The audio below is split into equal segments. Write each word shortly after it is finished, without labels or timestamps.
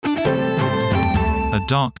A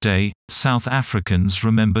dark day, South Africans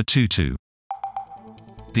remember Tutu.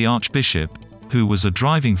 The Archbishop, who was a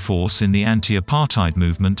driving force in the anti-apartheid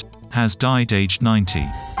movement, has died aged 90.